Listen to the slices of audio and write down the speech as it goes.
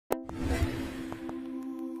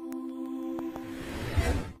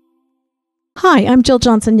Hi, I'm Jill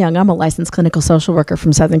Johnson Young. I'm a licensed clinical social worker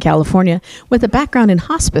from Southern California with a background in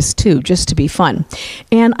hospice, too, just to be fun.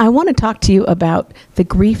 And I want to talk to you about the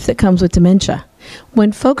grief that comes with dementia.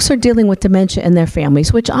 When folks are dealing with dementia in their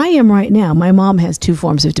families, which I am right now, my mom has 2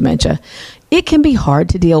 forms of dementia, it can be hard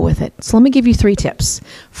to deal with it. So let me give you 3 tips.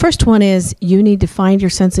 First one is you need to find your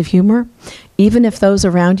sense of humor, even if those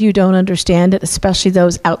around you don't understand it, especially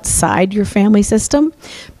those outside your family system,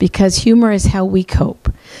 because humor is how we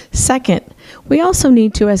cope. Second, we also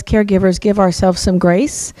need to, as caregivers, give ourselves some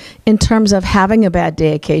grace in terms of having a bad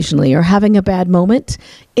day occasionally or having a bad moment.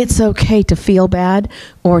 It's okay to feel bad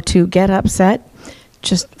or to get upset.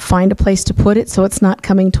 Just find a place to put it so it's not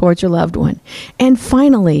coming towards your loved one. And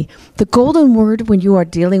finally, the golden word when you are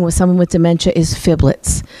dealing with someone with dementia is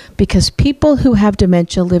fiblets, because people who have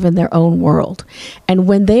dementia live in their own world. And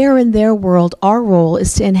when they are in their world, our role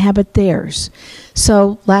is to inhabit theirs.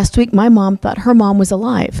 So last week, my mom thought her mom was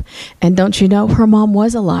alive. And don't you know, her mom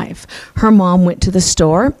was alive. Her mom went to the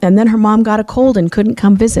store, and then her mom got a cold and couldn't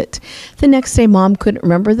come visit. The next day, mom couldn't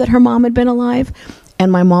remember that her mom had been alive.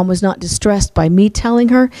 And my mom was not distressed by me telling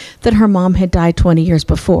her that her mom had died 20 years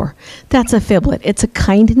before. That's a fiblet. It's a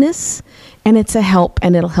kindness, and it's a help,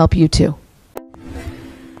 and it'll help you too.